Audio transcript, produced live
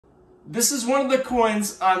this is one of the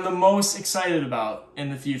coins I'm the most excited about in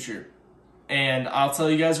the future. And I'll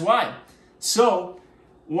tell you guys why. So,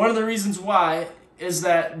 one of the reasons why is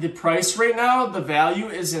that the price right now, the value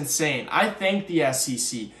is insane. I thank the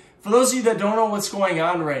SEC. For those of you that don't know what's going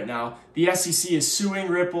on right now, the SEC is suing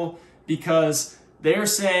Ripple because they're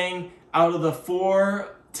saying out of the 4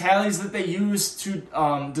 tallies that they use to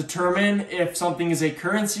determine if something is a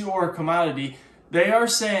currency or a commodity, they are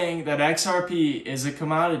saying that XRP is a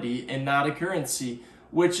commodity and not a currency,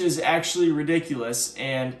 which is actually ridiculous.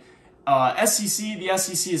 And the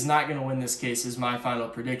SEC is not going to win this case is my final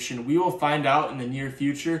prediction. We will find out in the near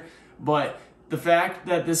future, but the fact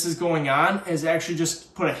that this is going on has actually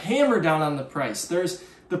just put a hammer down on the price.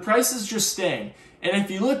 The price is just staying. And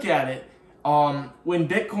if you look at it, when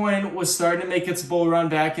Bitcoin was starting to make its bull run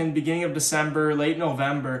back in the beginning of December, late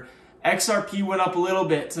November, XRP went up a little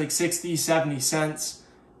bit to like 60, 70 cents.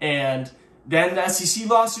 And then the SEC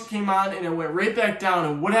lawsuit came on and it went right back down.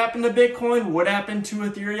 And what happened to Bitcoin? What happened to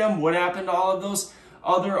Ethereum? What happened to all of those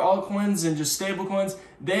other altcoins and just stable coins?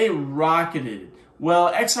 They rocketed.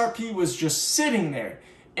 Well, XRP was just sitting there.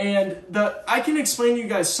 And I can explain to you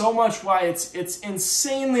guys so much why it's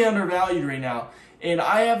insanely undervalued right now. And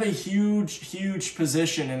I have a huge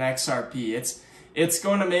position in XRP. It's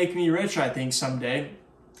going to make me rich, I think, someday.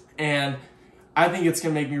 And I think it's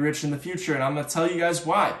going to make me rich in the future. And I'm going to tell you guys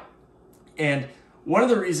why. And one of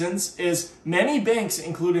the reasons is many banks,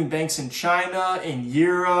 including banks in China, in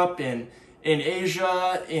Europe, in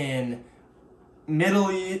Asia, in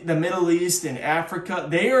the Middle East, in Africa,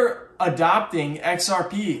 they are adopting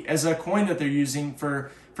XRP as a coin that they're using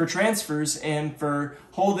for transfers and for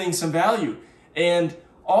holding some value. And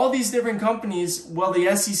all these different companies, well,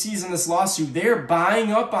 the SEC's in this lawsuit, they're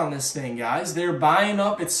buying up on this thing, guys. They're buying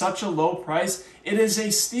up. It's such a low price. It is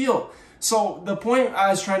a steal. So the point I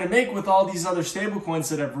was trying to make with all these other stablecoins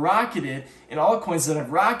that have rocketed and altcoins that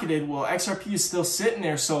have rocketed, well, XRP is still sitting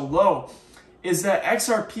there so low, is that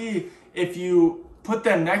XRP, if you put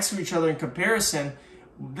them next to each other in comparison,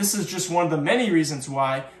 this is just one of the many reasons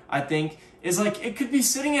why I think is like it could be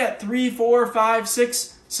sitting at $3, $4,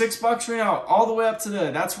 $5, $6 right now, all the way up to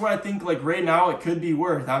that's what I think like right now it could be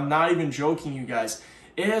worth. I'm not even joking, you guys.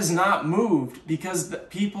 It has not moved because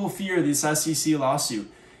people fear this SEC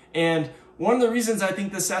lawsuit. And one of the reasons I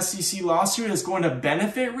think this SEC lawsuit is going to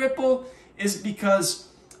benefit Ripple is because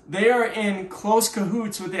they are in close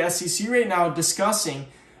cahoots with the SEC right now discussing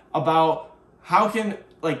about how can,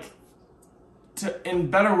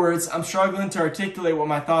 in better words, I'm struggling to articulate what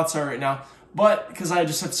my thoughts are right now, but because I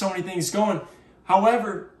just have so many things going.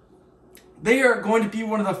 However, they are going to be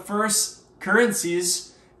one of the first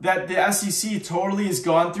currencies that the SEC totally has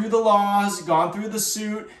gone through the laws, gone through the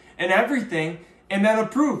suit and everything, and then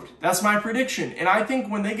approved. That's my prediction. And I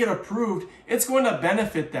think when they get approved, it's going to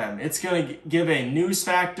benefit them. It's going to give a news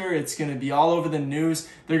factor. It's going to be all over the news.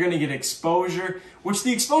 They're going to get exposure, which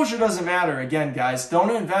the exposure doesn't matter. Again, guys,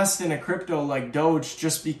 don't invest in a crypto like Doge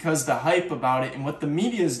just because the hype about it and what the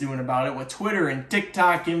media is doing about it with Twitter and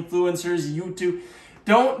TikTok influencers, YouTube.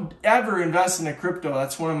 Don't ever invest in a crypto.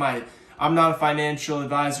 That's one of my, I'm not a financial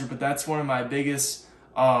advisor, but that's one of my biggest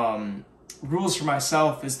rules for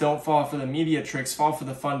myself is don't fall for the media tricks, fall for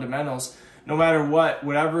the fundamentals. No matter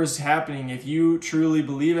whatever is happening, if you truly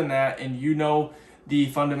believe in that and you know the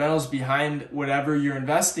fundamentals behind whatever you're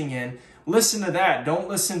investing in, listen to that. Don't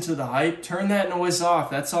listen to the hype. Turn that noise off.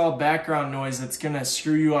 That's all background noise that's going to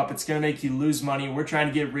screw you up. It's going to make you lose money. We're trying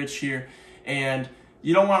to get rich here, and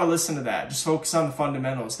you don't want to listen to that. Just focus on the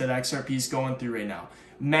fundamentals that XRP is going through right now.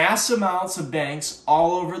 Mass amounts of banks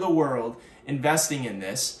all over the world investing in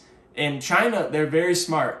this. In China, they're very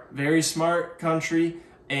smart country,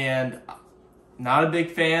 and not a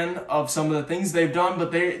big fan of some of the things they've done, but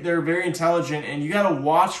they're very intelligent, and you got to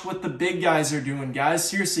watch what the big guys are doing, guys.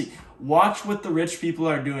 Seriously, watch what the rich people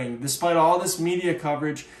are doing. Despite all this media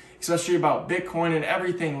coverage, especially about Bitcoin and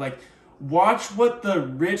everything, like, watch what the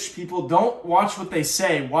rich people, don't watch what they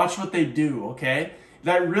say, watch what they do, okay?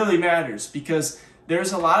 That really matters, because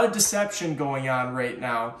there's a lot of deception going on right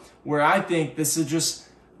now, where I think this is just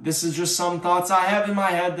some thoughts I have in my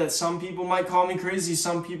head that some people might call me crazy.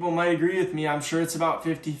 Some people might agree with me. I'm sure it's about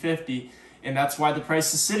 50-50. And that's why the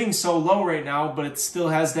price is sitting so low right now, but it still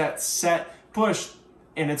has that set push.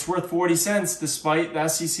 And it's worth 40 cents despite the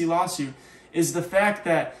SEC lawsuit. Is the fact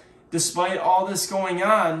that despite all this going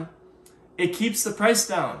on, it keeps the price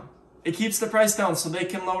down. It keeps the price down so they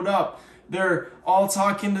can load up. They're all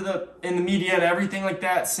talking to in the media and everything like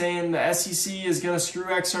that, saying the SEC is going to screw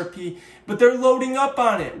XRP, but they're loading up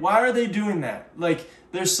on it. Why are they doing that? Like,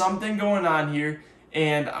 there's something going on here,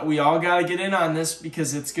 And we all got to get in on this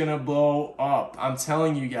because it's going to blow up. I'm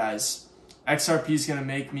telling you guys, XRP is going to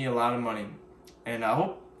make me a lot of money. And I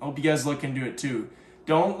hope you guys look into it too.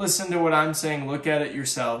 Don't listen to what I'm saying. Look at it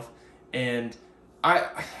yourself. And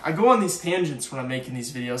I go on these tangents when I'm making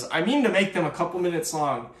these videos. I mean to make them a couple minutes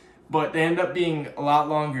long, but they end up being a lot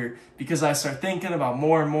longer because I start thinking about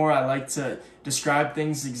more and more. I like to describe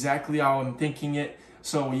things exactly how I'm thinking it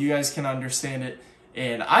so you guys can understand it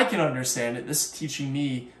and I can understand it. This is teaching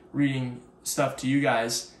me reading stuff to you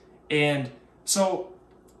guys. And so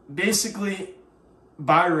basically,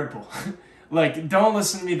 buy Ripple. Like, don't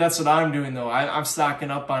listen to me. That's what I'm doing, though. I'm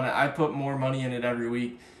stocking up on it. I put more money in it every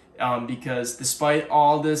week because despite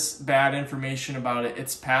all this bad information about it,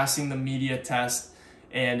 it's passing the media test,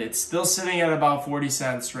 and it's still sitting at about 40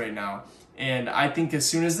 cents right now. And I think as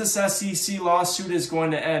soon as this SEC lawsuit is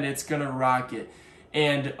going to end, it's going to rocket.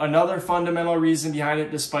 And another fundamental reason behind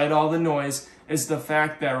it, despite all the noise, is the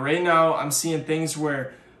fact that right now I'm seeing things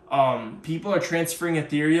where people are transferring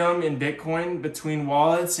Ethereum and Bitcoin between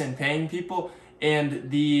wallets and paying people, and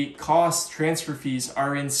the transfer fees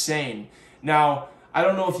are insane. Now, I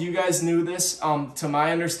don't know if you guys knew this. To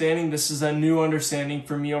my understanding, this is a new understanding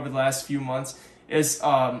for me over the last few months.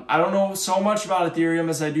 I don't know so much about Ethereum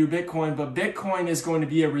as I do Bitcoin, but Bitcoin is going to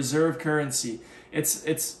be a reserve currency. It's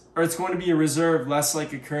going to be a reserve, less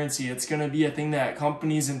like a currency. It's going to be a thing that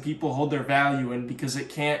companies and people hold their value in because it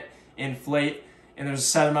can't inflate. And there's a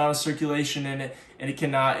set amount of circulation in it, and it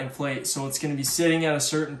cannot inflate. So it's going to be sitting at a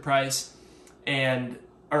certain price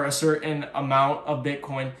or a certain amount of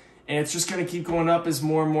Bitcoin, and it's just going to keep going up as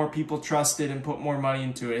more and more people trust it and put more money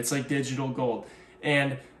into it. It's like digital gold,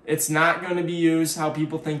 and it's not going to be used how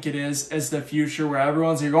people think it is as the future, where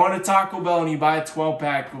you're going to Taco Bell and you buy a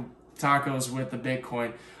 12-pack of tacos with the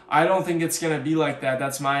Bitcoin. I don't think it's going to be like that.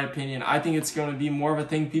 That's my opinion. I think it's going to be more of a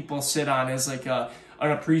thing people sit on as like an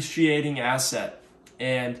appreciating asset.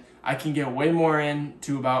 And I can get way more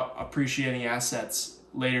into about appreciating assets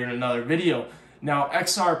later in another video. Now,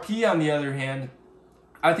 XRP, on the other hand,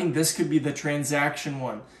 I think this could be the transaction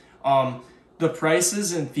one. The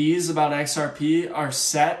prices and fees about XRP are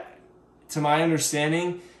set, to my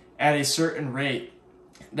understanding, at a certain rate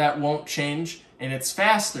that won't change, and it's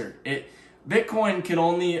faster. Bitcoin can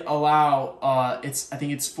only allow, I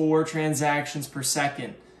think it's 4 transactions per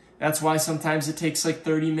second. That's why sometimes it takes like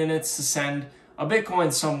 30 minutes to send a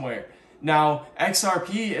Bitcoin somewhere. Now,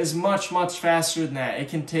 XRP is much, much faster than that. It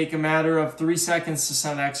can take a matter of 3 seconds to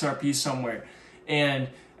send XRP somewhere. And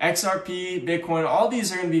XRP, Bitcoin, all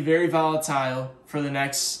these are going to be very volatile for the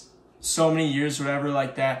next so many years, whatever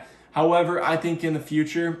like that. However, I think in the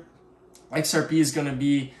future, XRP is going to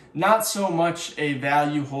be not so much a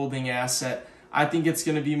value holding asset. I think it's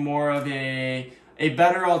going to be more of a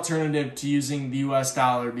better alternative to using the US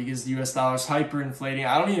dollar, because the US dollar is hyperinflating.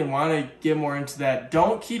 I don't even want to get more into that.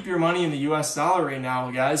 Don't keep your money in the US dollar right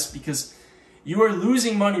now, guys, because you are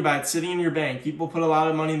losing money by it sitting in your bank. People put a lot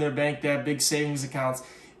of money in their bank. They have big savings accounts.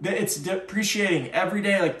 It's depreciating every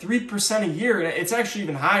day, like 3% a year. It's actually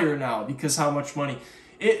even higher now because how much money.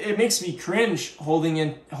 It makes me cringe holding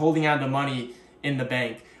on to money in the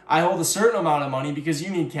bank. I hold a certain amount of money because you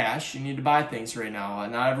need cash. You need to buy things right now.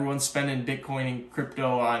 Not everyone's spending Bitcoin and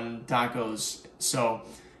crypto on tacos. So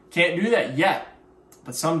can't do that yet.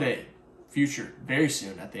 But someday, future, very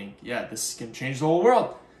soon, I think. Yeah, this can change the whole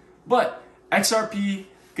world. But XRP,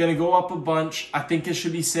 going to go up a bunch. I think it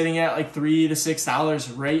should be sitting at like $3 to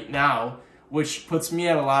 $6 right now, which puts me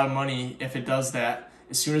at a lot of money if it does that.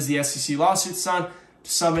 As soon as the SEC lawsuit's done,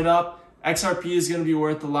 to sum it up, XRP is going to be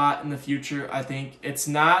worth a lot in the future, I think. It's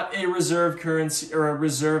not a reserve currency or a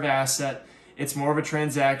reserve asset. It's more of a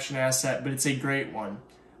transaction asset, but it's a great one.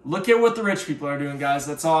 Look at what the rich people are doing, guys.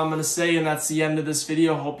 That's all I'm going to say, and that's the end of this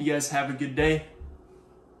video. Hope you guys have a good day.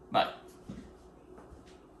 Bye.